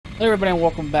Hey everybody, and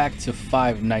welcome back to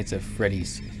Five Nights at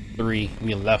Freddy's 3.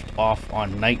 We left off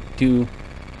on night 2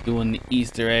 doing the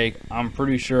Easter egg. I'm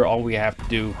pretty sure all we have to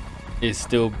do is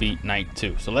still beat night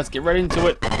 2. So let's get right into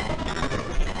it.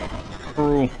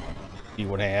 See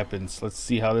what happens. Let's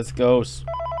see how this goes.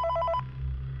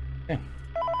 Okay.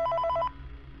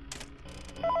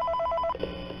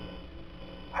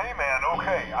 Hey man,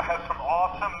 okay, I have some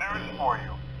awesome news for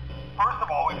you. First of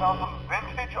all, we found some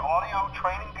vintage audio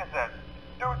training cassettes.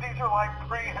 Dude, these are like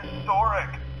prehistoric.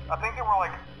 I think they were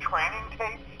like training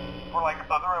tapes for like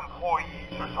other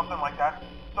employees or something like that.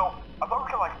 So I thought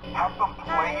we could like have them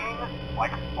playing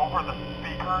like over the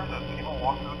speakers as people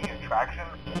walk through the attraction.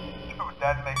 Dude,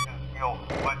 that makes us feel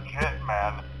legit,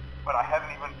 man. But I have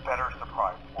an even better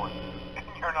surprise for you.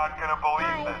 You're not gonna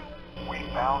believe this. We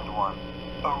found one.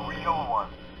 A real one.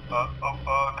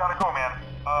 Gotta go, man.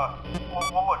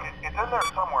 Well look, it's in there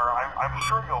somewhere. I'm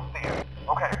sure you'll see it.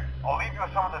 Okay, I'll leave you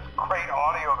with some of this great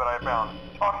audio that I found.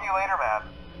 Talk to you later, man.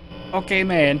 Okay,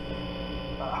 man.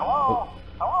 Hello?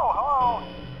 Hello?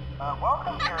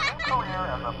 Welcome to your new career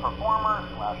as a performer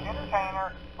 /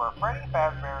 entertainer for Freddy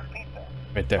Fazbear's Pizza.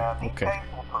 Right there, These okay. tapes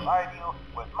will provide you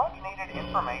with much needed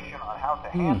information on how to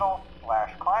handle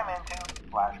 / climb into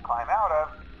 / climb out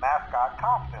of mascot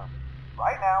costumes.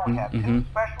 Right now we have two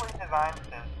specially designed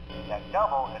suits that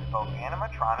double as both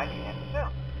animatronic and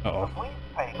suit. So please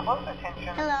pay close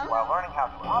attention while learning how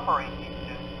to operate these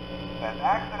suits, as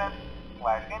accidents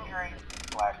 / injuries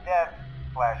 / death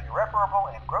 / irreparable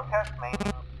and grotesque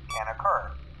maiming can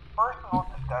occur. First we will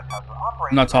discuss how to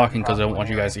operate. I'm not talking because I don't want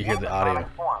you guys to hear the audio.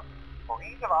 Form. For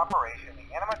ease of operation, the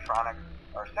animatronics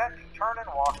are set to turn and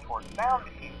walk towards sound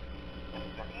cues. This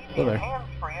is an easy and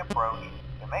hands-free approach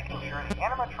to making sure the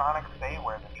animatronics stay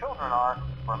where the children are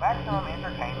for maximum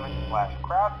entertainment /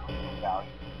 crowd boosting value.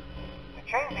 To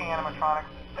change the animatronics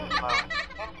to suit mode,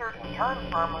 insert and turn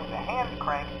firmly the hand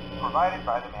crank provided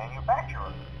by the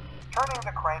manufacturer. Turning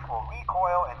the crank will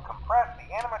recoil and compress the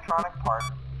animatronic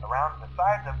parts around the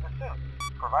sides of the suit,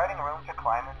 providing room to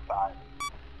climb inside.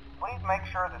 Please make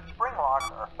sure the spring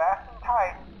locks are fastened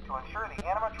tight to ensure the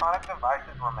animatronic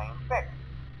devices remain fixed.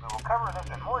 We will cover this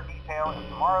in more detail in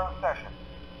tomorrow's session.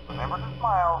 Remember to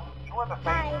smile. You are the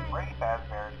face of Freddy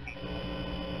Fazbear's Pizza.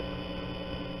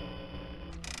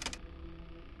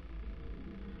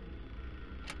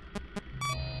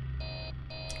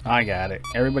 I got it.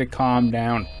 Everybody calm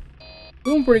down.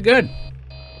 Doing pretty good.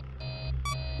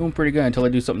 Doing pretty good until I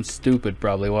do something stupid,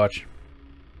 probably. Watch.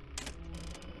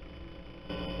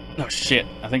 Oh shit.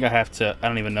 I think I have to. I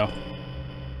don't even know.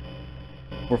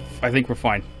 I think we're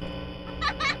fine.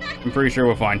 I'm pretty sure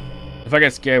we're fine. If I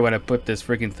get scared when I put this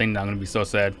freaking thing down, I'm gonna be so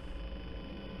sad.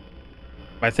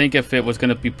 I think if it was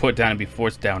gonna be put down, it'd be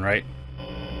forced down, right?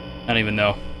 I don't even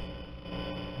know.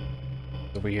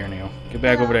 Over here now. Get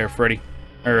back over there, Freddy.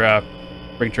 Or,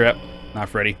 Springtrap. Not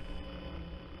Freddy.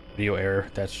 Video error.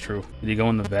 That's true. Did he go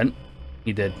in the vent?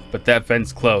 He did. But that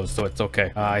vent's closed, so it's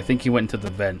okay. I think he went into the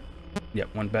vent.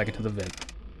 Yep, went back into the vent.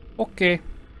 Okay.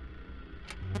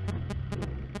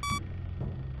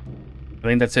 I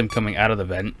think that's him coming out of the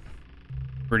vent.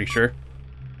 Pretty sure.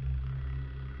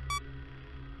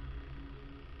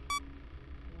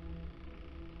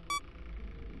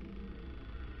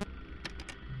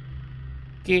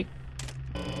 Okay.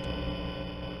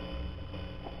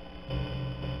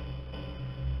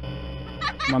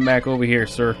 Come on back over here,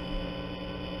 sir.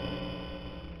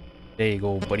 There you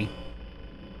go, buddy.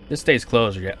 This stays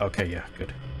closed, yeah. Okay, yeah,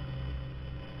 good.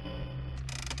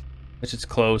 Let's just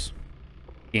close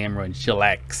camera and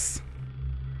chillax.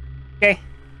 Okay.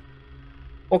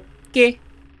 Okay.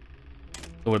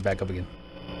 So we're back up again.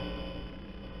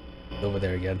 Over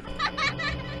there again.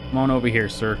 Come on over here,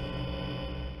 sir.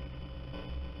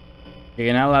 Okay,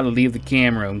 you're not allowed to leave the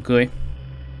camera, okay?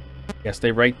 Yeah,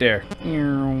 stay right there.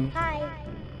 Hi.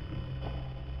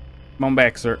 Come on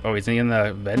back, sir. Oh, is he in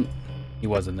the vent? He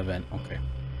was in the vent. Okay.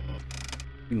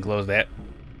 You can close that.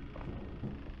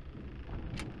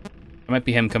 It might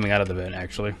be him coming out of the vent,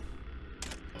 actually.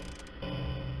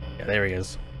 Yeah, there he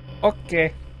is.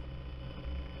 Okay.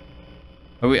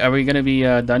 Are we gonna be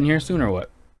done here soon or what?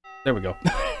 There we go.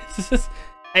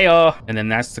 Hey, and then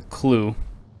that's the clue.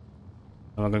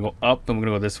 And we're gonna go up and we're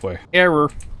gonna go this way.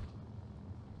 Error.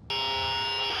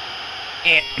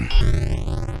 Okay.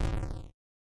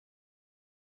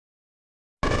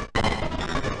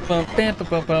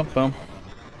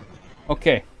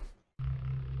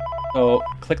 So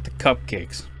click the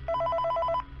cupcakes.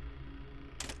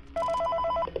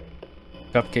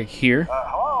 Cupcake here.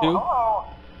 Hello.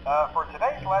 For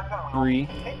today's lesson, we will 3. be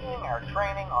continuing our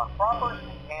training on proper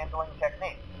suit handling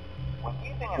techniques. When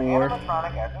using an 4.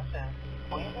 animatronic as a suit,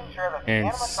 Please ensure that the And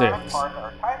animatronic 6. parts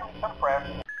are tightly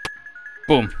compressed.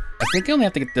 Boom. I think I only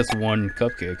have to get this one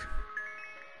cupcake.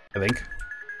 I think.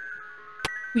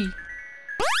 Whee.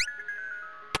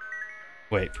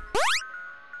 Wait.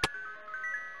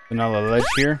 Another ledge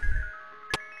here.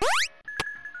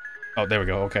 Oh, there we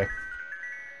go. Okay.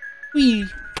 Whee.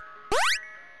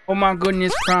 Oh my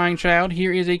goodness, crying child.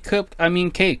 Here is a cake.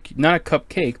 Not a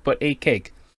cupcake, but a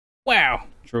cake. Wow.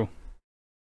 True.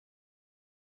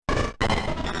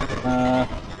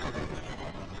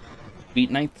 Beat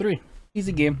night 3.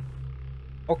 Easy game.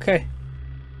 Okay.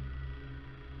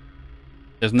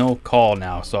 There's no call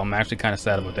now, so I'm actually kind of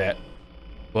sad about that.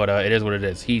 But it is what it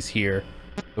is. He's here.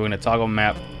 We're gonna toggle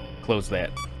map, close that.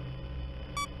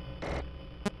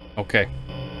 Okay.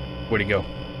 Where'd he go?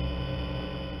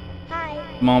 Hi.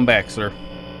 Come on back, sir.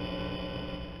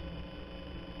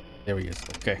 There he is.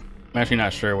 Okay. I'm actually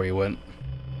not sure where he went.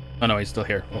 Oh no, he's still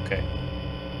here. Okay.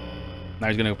 Now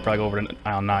he's gonna probably go over to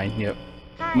aisle 9. Yep.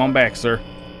 Hi. Come on back, sir.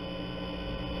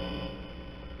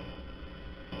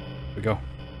 Here we go.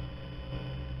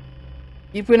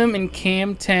 Keeping him in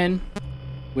cam 10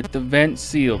 with the vent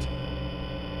sealed.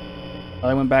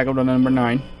 I went back up to number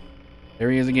 9. There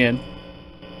he is again.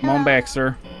 Come on back,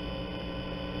 sir.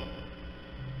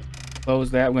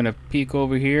 Close that. I'm gonna peek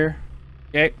over here.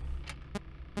 Okay.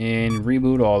 And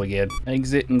reboot all again.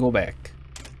 Exit and go back.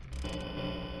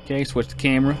 Okay, switch the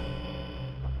camera.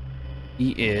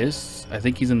 He is. I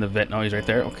think he's in the vent. No, he's right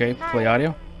there. Okay, play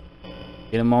audio.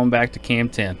 Get him on back to cam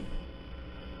 10.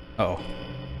 Uh oh.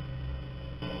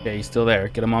 Okay, he's still there.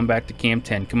 Get him on back to cam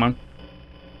 10. Come on.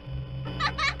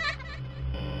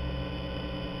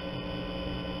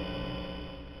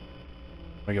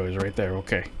 There we go. He's right there.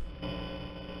 Okay.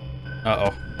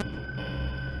 Uh-oh.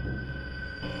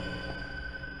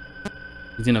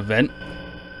 He's in a vent.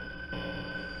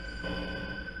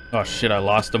 Oh shit, I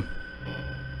lost him.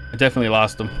 I definitely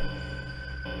lost him.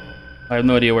 I have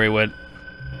no idea where he went.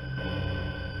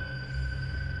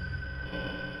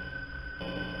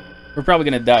 We're probably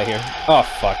gonna die here. Oh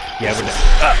fuck. Yeah, we're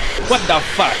dead. What the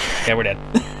fuck? Yeah, we're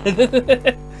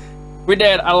dead. We're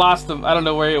dead. I lost him. I don't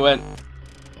know where he went.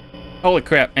 Holy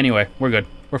crap. Anyway, we're good.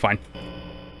 We're fine.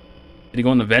 Did he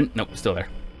go in the vent? Nope, still there.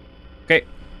 Okay.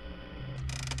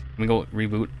 Let me go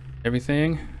reboot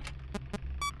everything.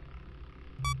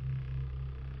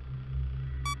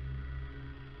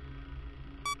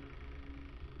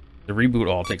 The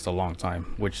reboot all takes a long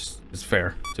time, which is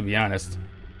fair, to be honest.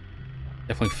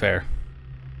 Definitely fair.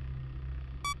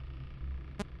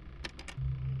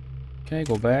 Okay,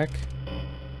 go back.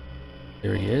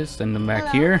 There he is. Send him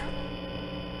back here.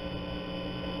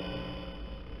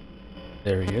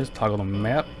 There he is. Toggle the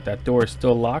map. That door is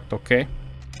still locked. Okay.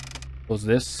 Close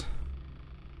this.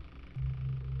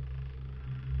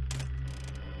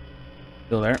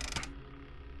 Still there.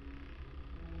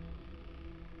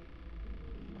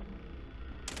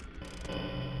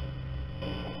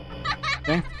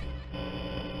 Okay.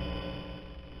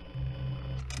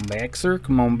 Come back, sir.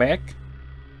 Come on back.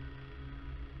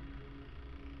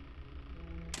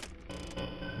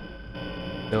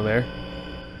 Still there.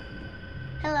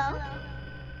 Hello.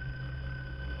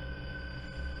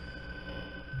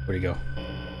 Where'd he go?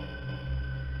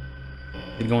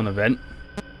 Did he go in the vent?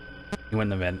 He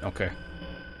went in the vent. Okay.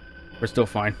 We're still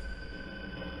fine.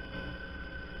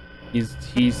 He's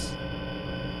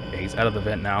out of the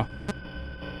vent now.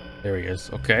 There he is.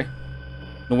 Okay.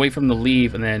 I'll wait for him to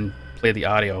leave and then play the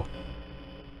audio.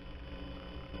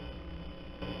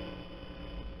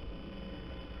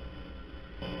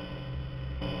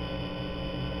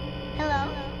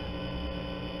 Hello.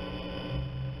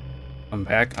 I'm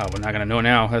back. Oh, we're not gonna know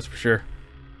now, that's for sure.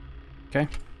 Okay.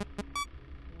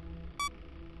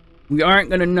 We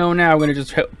aren't gonna know now. We're gonna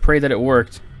just pray that it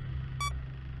worked.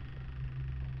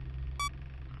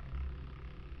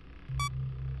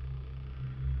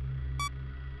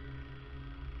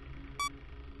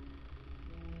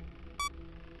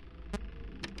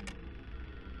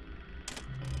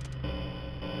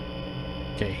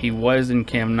 Okay, he was in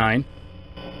cam 9.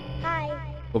 Hi.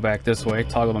 Go back this way,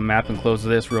 toggle the map and close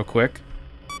this real quick.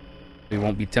 We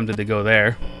won't be tempted to go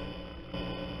there.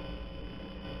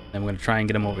 And we're gonna try and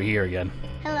get him over here again.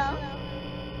 Hello.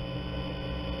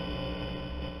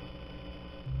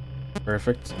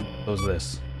 Perfect. Close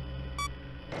this.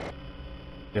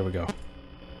 There we go.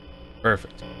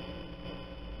 Perfect.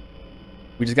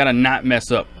 We just gotta not mess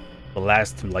up the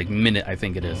last like minute, I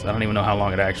think it is. I don't even know how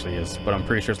long it actually is, but I'm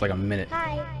pretty sure it's like a minute.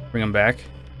 Hi. Bring him back.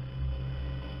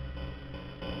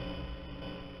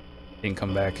 Didn't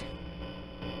come back.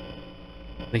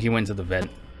 I think he went to the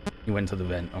vent. He went to the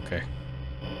vent. Okay.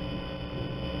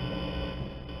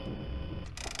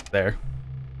 There.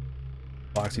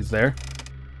 Boxy's there.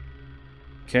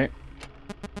 Okay.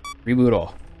 Reboot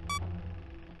all.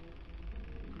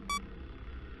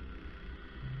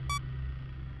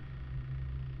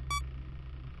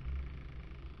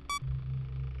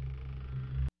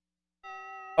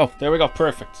 Oh, there we go.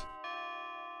 Perfect.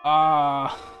 It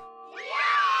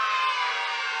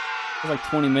was like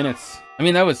 20 minutes. I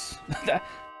mean, that was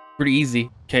pretty easy.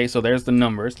 Okay, so there's the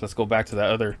numbers. Let's go back to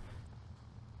that other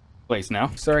place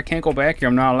now. Sir, I can't go back here.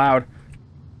 I'm not allowed.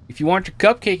 If you want your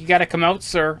cupcake, you gotta come out,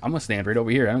 sir. I'm gonna stand right over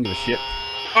here. I don't give a shit.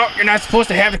 Oh, you're not supposed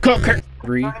to have the cupcake.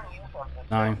 3,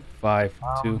 9, 5,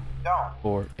 2,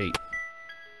 4, 8.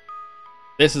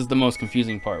 This is the most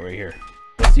confusing part right here.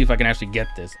 Let's see if I can actually get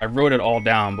this. I wrote it all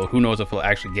down, but who knows if we'll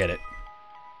actually get it.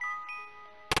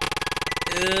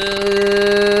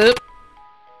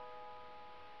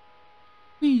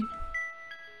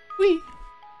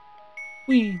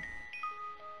 Wee.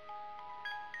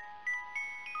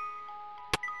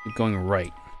 Keep going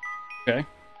right. Okay.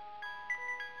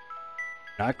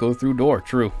 Not go through door.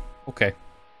 True. Okay.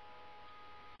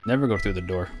 Never go through the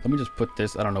door. Let me just put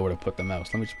this. I don't know where to put the mouse.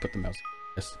 Let me just put the mouse.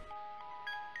 This.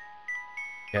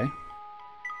 Okay.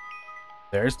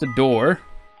 There's the door.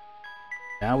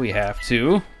 Now we have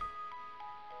to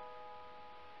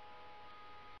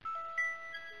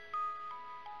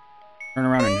turn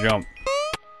around and jump.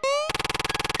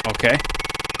 Okay.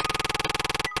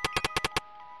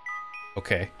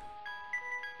 Okay.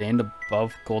 Stand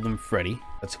above Golden Freddy.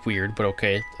 That's weird, but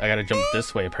okay. I gotta jump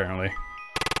this way, apparently.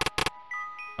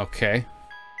 Okay.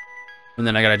 And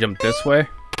then I gotta jump this way.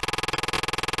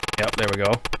 Yep, there we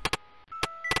go.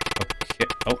 Okay.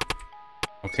 Oh.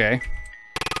 Okay.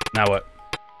 Now what?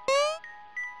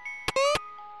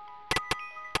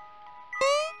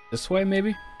 This way,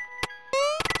 maybe?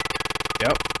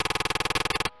 Yep.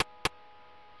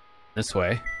 This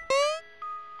way.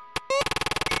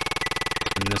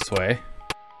 And this way.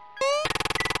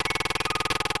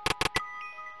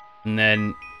 And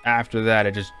then after that,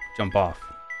 I just jump off.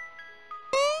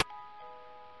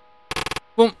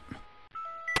 Boom.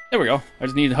 There we go. I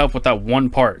just need help with that one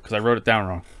part because I wrote it down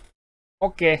wrong.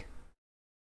 Okay.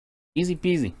 Easy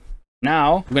peasy.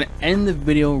 Now, I'm going to end the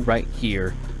video right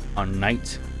here on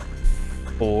night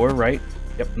 4, right?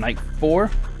 Yep, night 4.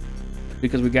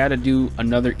 Because we got to do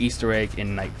another Easter egg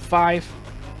in night 5.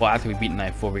 Well, after we beat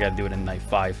night 4, we got to do it in night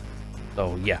 5.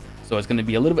 So, yeah. So, it's going to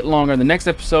be a little bit longer in the next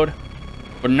episode,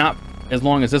 but not as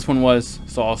long as this one was.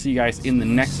 So, I'll see you guys in the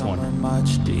next one.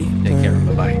 Take care.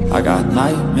 Bye-bye. I got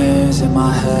nightmares in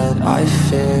my head, I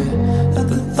fear that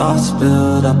the thoughts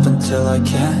build up until I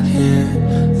can't hear,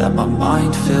 that my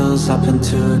mind fills up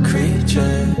into a creature,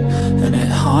 and it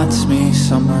haunts me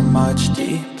somewhere much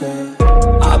deeper.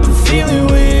 I've been feeling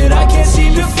weird, I can't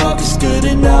seem to focus good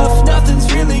enough.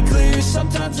 Nothing's really clear,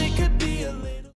 sometimes it